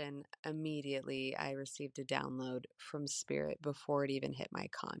question, immediately I received a download from Spirit before it even hit my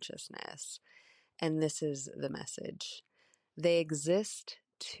consciousness. And this is the message. They exist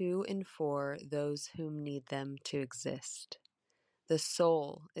to and for those whom need them to exist. The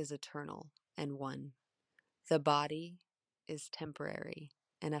soul is eternal and one. The body is temporary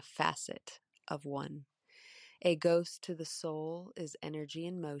and a facet of one. A ghost to the soul is energy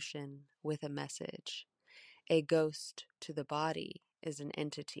in motion with a message. A ghost to the body is an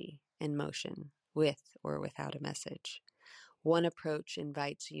entity in motion with or without a message. One approach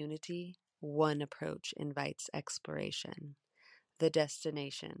invites unity, one approach invites exploration. The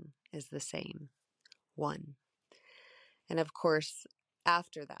destination is the same, one. And of course,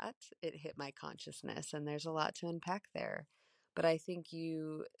 after that, it hit my consciousness, and there's a lot to unpack there. But I think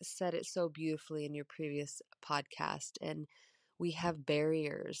you said it so beautifully in your previous podcast, and we have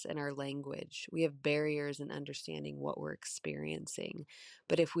barriers in our language. We have barriers in understanding what we're experiencing.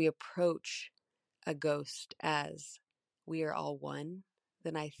 But if we approach a ghost as we are all one,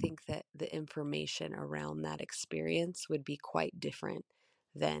 then I think that the information around that experience would be quite different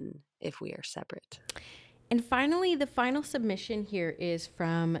than if we are separate. And finally, the final submission here is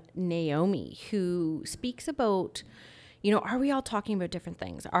from Naomi, who speaks about, are we all talking about different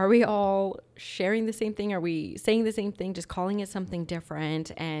things? Are we all sharing the same thing? Are we saying the same thing, just calling it something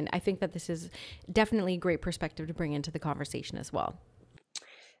different? And I think that this is definitely a great perspective to bring into the conversation as well.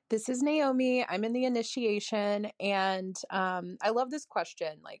 This is Naomi. I'm in the initiation, and I love this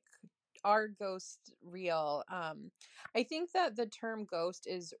question. Like, are ghosts real? I think that the term ghost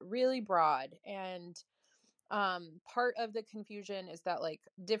is really broad, and part of the confusion is that like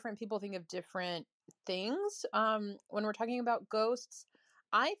different people think of different things when we're talking about ghosts.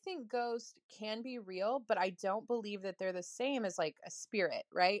 I think ghosts can be real, but I don't believe that they're the same as like a spirit,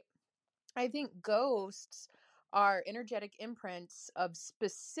 right? I think ghosts are energetic imprints of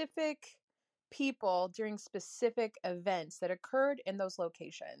specific people during specific events that occurred in those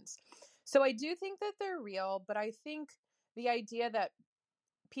locations. So I do think that they're real, but I think the idea that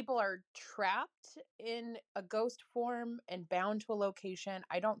people are trapped in a ghost form and bound to a location.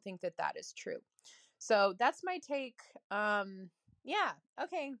 I don't think that that is true. So that's my take. Yeah.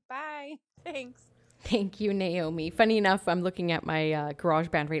 Okay. Bye. Thanks. Thank you, Naomi. Funny enough, I'm looking at my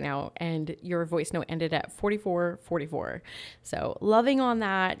GarageBand right now, and your voice note ended at 4444. So loving on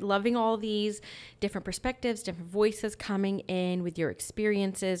that, loving all these different perspectives, different voices coming in with your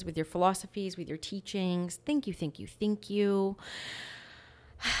experiences, with your philosophies, with your teachings. Thank you, thank you, thank you.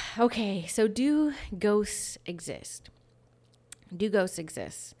 Okay, so do ghosts exist? Do ghosts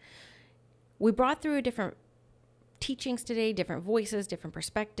exist? We brought through a different teachings today, different voices, different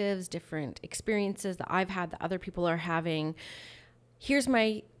perspectives, different experiences that I've had, that other people are having. Here's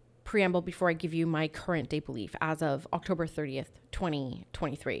my preamble before I give you my current day belief as of October 30th,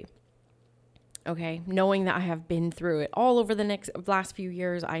 2023. Okay, knowing that I have been through it all over the last few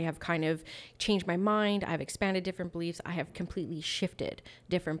years, I have kind of changed my mind. I've expanded different beliefs. I have completely shifted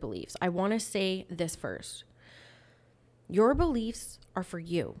different beliefs. I want to say this first. Your beliefs are for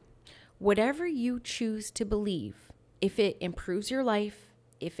you. Whatever you choose to believe, if it improves your life,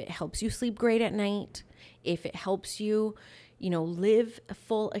 if it helps you sleep great at night, if it helps you, live a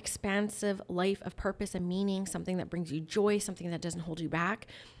full, expansive life of purpose and meaning, something that brings you joy, something that doesn't hold you back,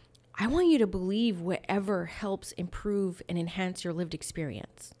 I want you to believe whatever helps improve and enhance your lived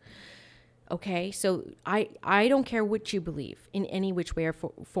experience. Okay, so I don't care what you believe in any which way or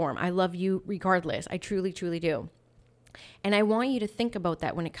form. I love you regardless. I truly, truly do. And I want you to think about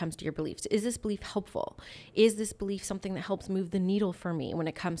that when it comes to your beliefs. Is this belief helpful? Is this belief something that helps move the needle for me when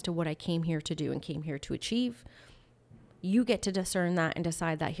it comes to what I came here to do and came here to achieve? You get to discern that and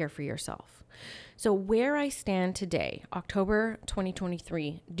decide that here for yourself. So where I stand today, October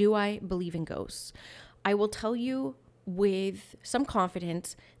 2023, do I believe in ghosts? I will tell you with some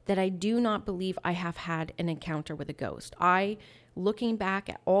confidence that I do not believe I have had an encounter with a ghost. Looking back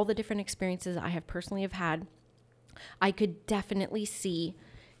at all the different experiences I have personally have had, I could definitely see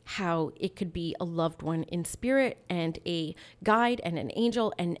how it could be a loved one in spirit and a guide and an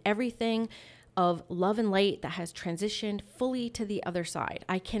angel and everything of love and light that has transitioned fully to the other side.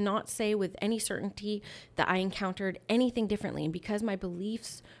 I cannot say with any certainty that I encountered anything differently. And because my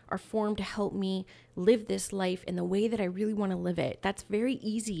beliefs are formed to help me live this life in the way that I really want to live it, that's very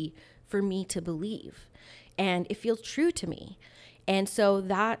easy for me to believe. And it feels true to me. And so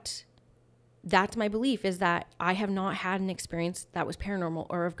that's my belief, is that I have not had an experience that was paranormal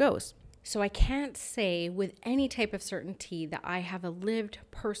or of ghosts. So I can't say with any type of certainty that I have a lived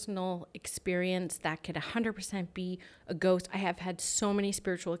personal experience that could 100% be a ghost. I have had so many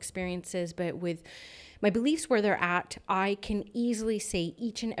spiritual experiences, but with my beliefs where they're at, I can easily say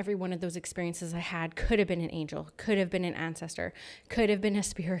each and every one of those experiences I had could have been an angel, could have been an ancestor, could have been a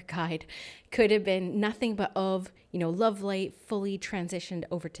spirit guide, could have been nothing but of, love light fully transitioned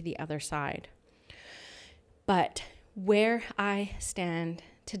over to the other side. But where I stand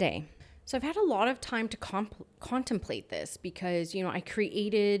today, so I've had a lot of time to contemplate this because, I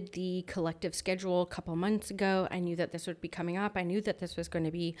created the collective schedule a couple months ago. I knew that this would be coming up. I knew that this was going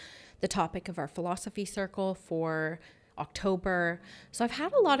to be the topic of our philosophy circle for October. So I've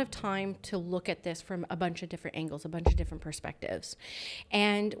had a lot of time to look at this from a bunch of different angles, a bunch of different perspectives.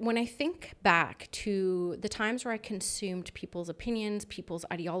 And when I think back to the times where I consumed people's opinions, people's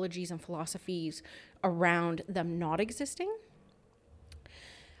ideologies and philosophies around them not existing,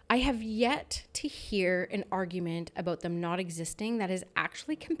 I have yet to hear an argument about them not existing that is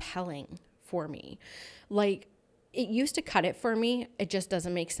actually compelling for me. Like, it used to cut it for me. It just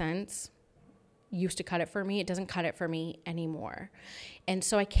doesn't make sense. Used to cut it for me. It doesn't cut it for me anymore. And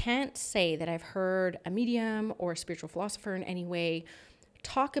so I can't say that I've heard a medium or a spiritual philosopher in any way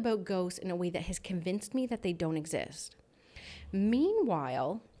talk about ghosts in a way that has convinced me that they don't exist.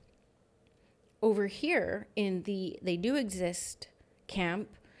 Meanwhile, over here in the they do exist camp,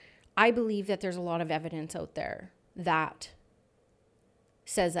 I believe that there's a lot of evidence out there that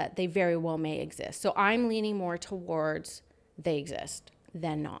says that they very well may exist. So I'm leaning more towards they exist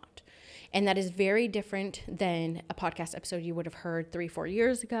than not. And that is very different than a podcast episode you would have heard 3-4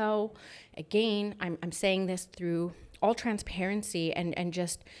 years ago. Again, I'm saying this through all transparency and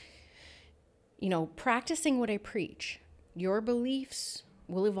just, practicing what I preach. Your beliefs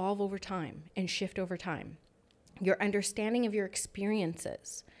will evolve over time and shift over time. Your understanding of your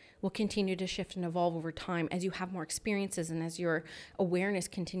experiences will continue to shift and evolve over time as you have more experiences and as your awareness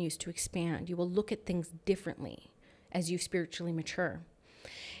continues to expand. You will look at things differently as you spiritually mature.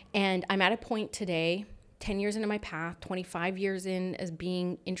 And I'm at a point today, 10 years into my path, 25 years in as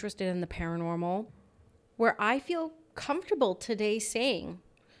being interested in the paranormal, where I feel comfortable today saying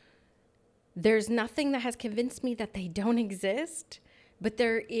there's nothing that has convinced me that they don't exist. but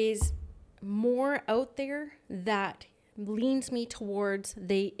there is more out there that leans me towards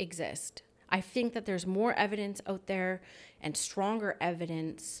they exist. I think that there's more evidence out there and stronger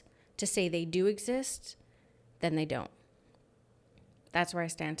evidence to say they do exist than they don't. That's where I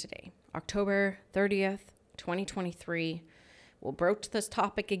stand today. October 30th, 2023. We'll broach this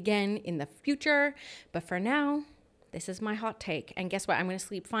topic again in the future, but for now, this is my hot take. And guess what? I'm going to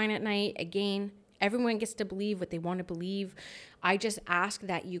sleep fine at night. Again, everyone gets to believe what they want to believe. I just ask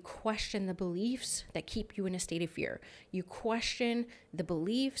that you question the beliefs that keep you in a state of fear. You question the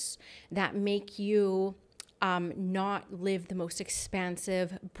beliefs that make you not live the most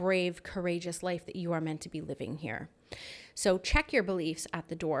expansive, brave, courageous life that you are meant to be living here. So check your beliefs at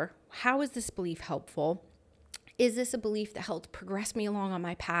the door. How is this belief helpful? Is this a belief that helps progress me along on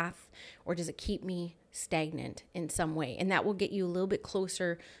my path, or does it keep me stagnant in some way? And that will get you a little bit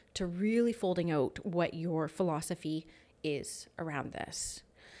closer to really folding out what your philosophy is around this.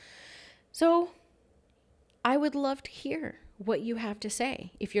 So I would love to hear what you have to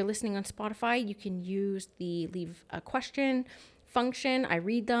say. If you're listening on Spotify, you can use the leave a question function. I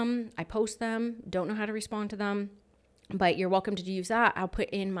read them, I post them, don't know how to respond to them, but you're welcome to use that. I'll put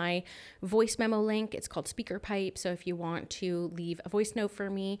in my voice memo link. It's called SpeakerPipe. So if you want to leave a voice note for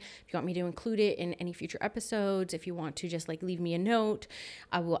me, if you want me to include it in any future episodes, if you want to just like leave me a note,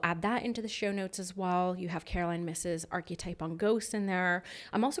 I will add that into the show notes as well. You have Caroline Miss's Archetype on Ghosts in there.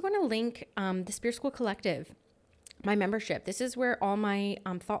 I'm also going to link the Spirit School Collective, my membership. This is where all my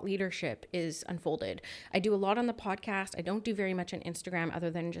thought leadership is unfolded. I do a lot on the podcast. I don't do very much on Instagram other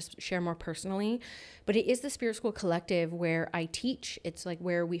than just share more personally, but it is the Spirit School Collective where I teach. It's like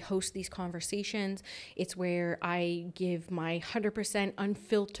where we host these conversations. It's where I give my 100%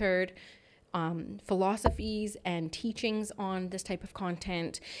 unfiltered philosophies and teachings on this type of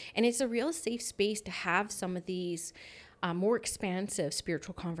content. And it's a real safe space to have some of these more expansive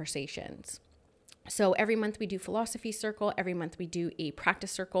spiritual conversations. So every month we do philosophy circle. Every month we do a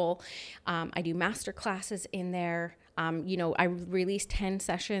practice circle. I do master classes in there. I released 10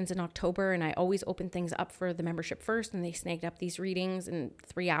 sessions in October, and I always open things up for the membership first, and they snagged up these readings in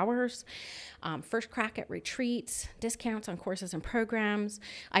 3 hours. First crack at retreats, discounts on courses and programs.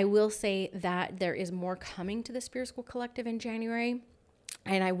 I will say that there is more coming to the Spirit School Collective in January.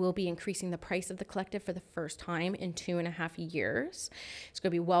 And I will be increasing the price of the collective for the first time in 2.5 years. It's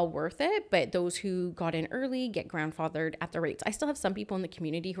going to be well worth it, but those who got in early get grandfathered at the rates. I still have some people in the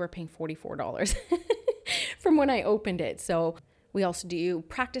community who are paying $44 from when I opened it. So we also do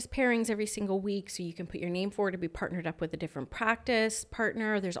practice pairings every single week, so you can put your name forward to be partnered up with a different practice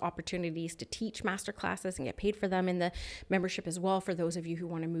partner. There's opportunities to teach master classes and get paid for them in the membership as well, for those of you who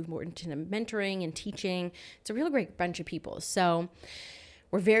want to move more into the mentoring and teaching. It's a real great bunch of people. So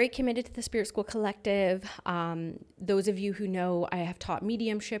we're very committed to the Spirit School Collective. Those of you who know, I have taught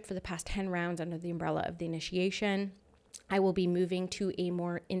mediumship for the past 10 rounds under the umbrella of the initiation. I will be moving to a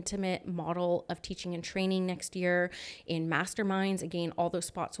more intimate model of teaching and training next year in masterminds. Again, all those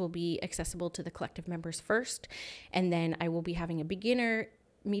spots will be accessible to the collective members first. And then I will be having a beginner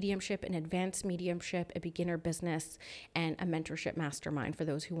mediumship, an advanced mediumship, a beginner business, and a mentorship mastermind for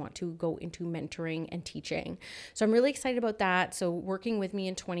those who want to go into mentoring and teaching. So I'm really excited about that. So working with me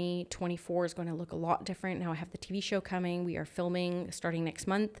in 2024 is going to look a lot different. Now I have the TV show coming. We are filming starting next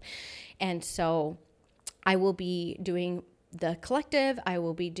month. And so I will be doing the collective. I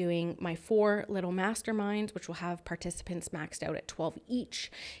will be doing my 4 little masterminds, which will have participants maxed out at 12 each.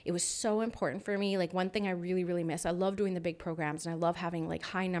 It was so important for me. Like, one thing I really, really miss, I love doing the big programs, and I love having like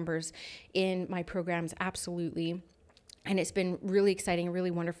high numbers in my programs. Absolutely. And it's been really exciting and really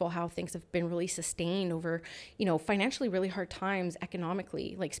wonderful how things have been really sustained over, financially really hard times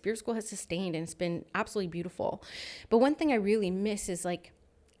economically. Like, Spirit School has sustained, and it's been absolutely beautiful. But one thing I really miss is like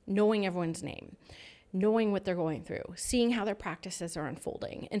knowing everyone's name, knowing what they're going through, seeing how their practices are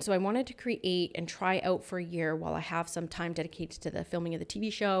unfolding. And so I wanted to create and try out for a year, while I have some time dedicated to the filming of the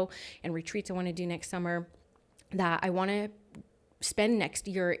TV show and retreats I want to do next summer, that I want to spend next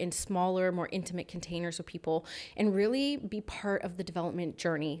year in smaller, more intimate containers with people and really be part of the development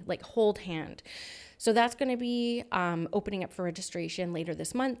journey, like hold hand. So that's going to be opening up for registration later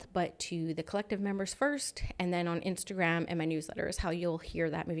this month, but to the collective members first, and then on Instagram and my newsletter is how you'll hear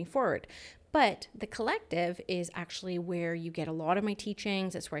that moving forward. But the collective is actually where you get a lot of my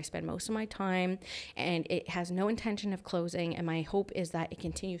teachings. It's where I spend most of my time, and it has no intention of closing. And my hope is that it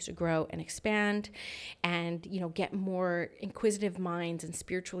continues to grow and expand and, get more inquisitive minds and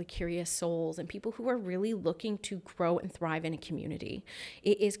spiritually curious souls and people who are really looking to grow and thrive in a community.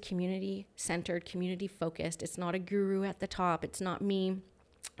 It is community centered, community focused. It's not a guru at the top. It's not me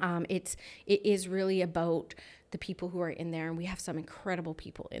It is really about the people who are in there, and we have some incredible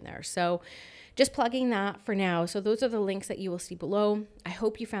people in there. So just plugging that for now. So those are the links that you will see below. I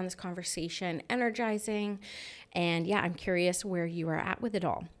hope you found this conversation energizing, and yeah, I'm curious where you are at with it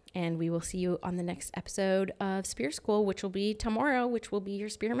all. And we will see you on the next episode of Spirit School, which will be tomorrow, which will be your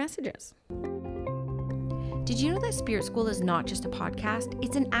spirit messages. Did you know that Spirit School is not just a podcast?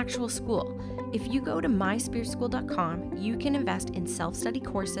 It's an actual school. If you go to myspiritschool.com, you can invest in self-study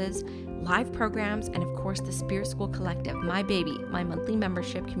courses, live programs, and of course the Spirit School Collective, my baby, my monthly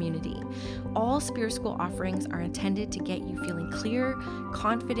membership community. All Spirit School offerings are intended to get you feeling clear,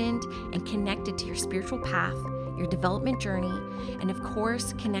 confident, and connected to your spiritual path, your development journey, and of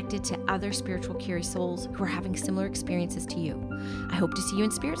course, connected to other spiritual curious souls who are having similar experiences to you. I hope to see you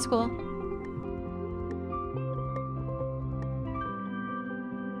in Spirit School.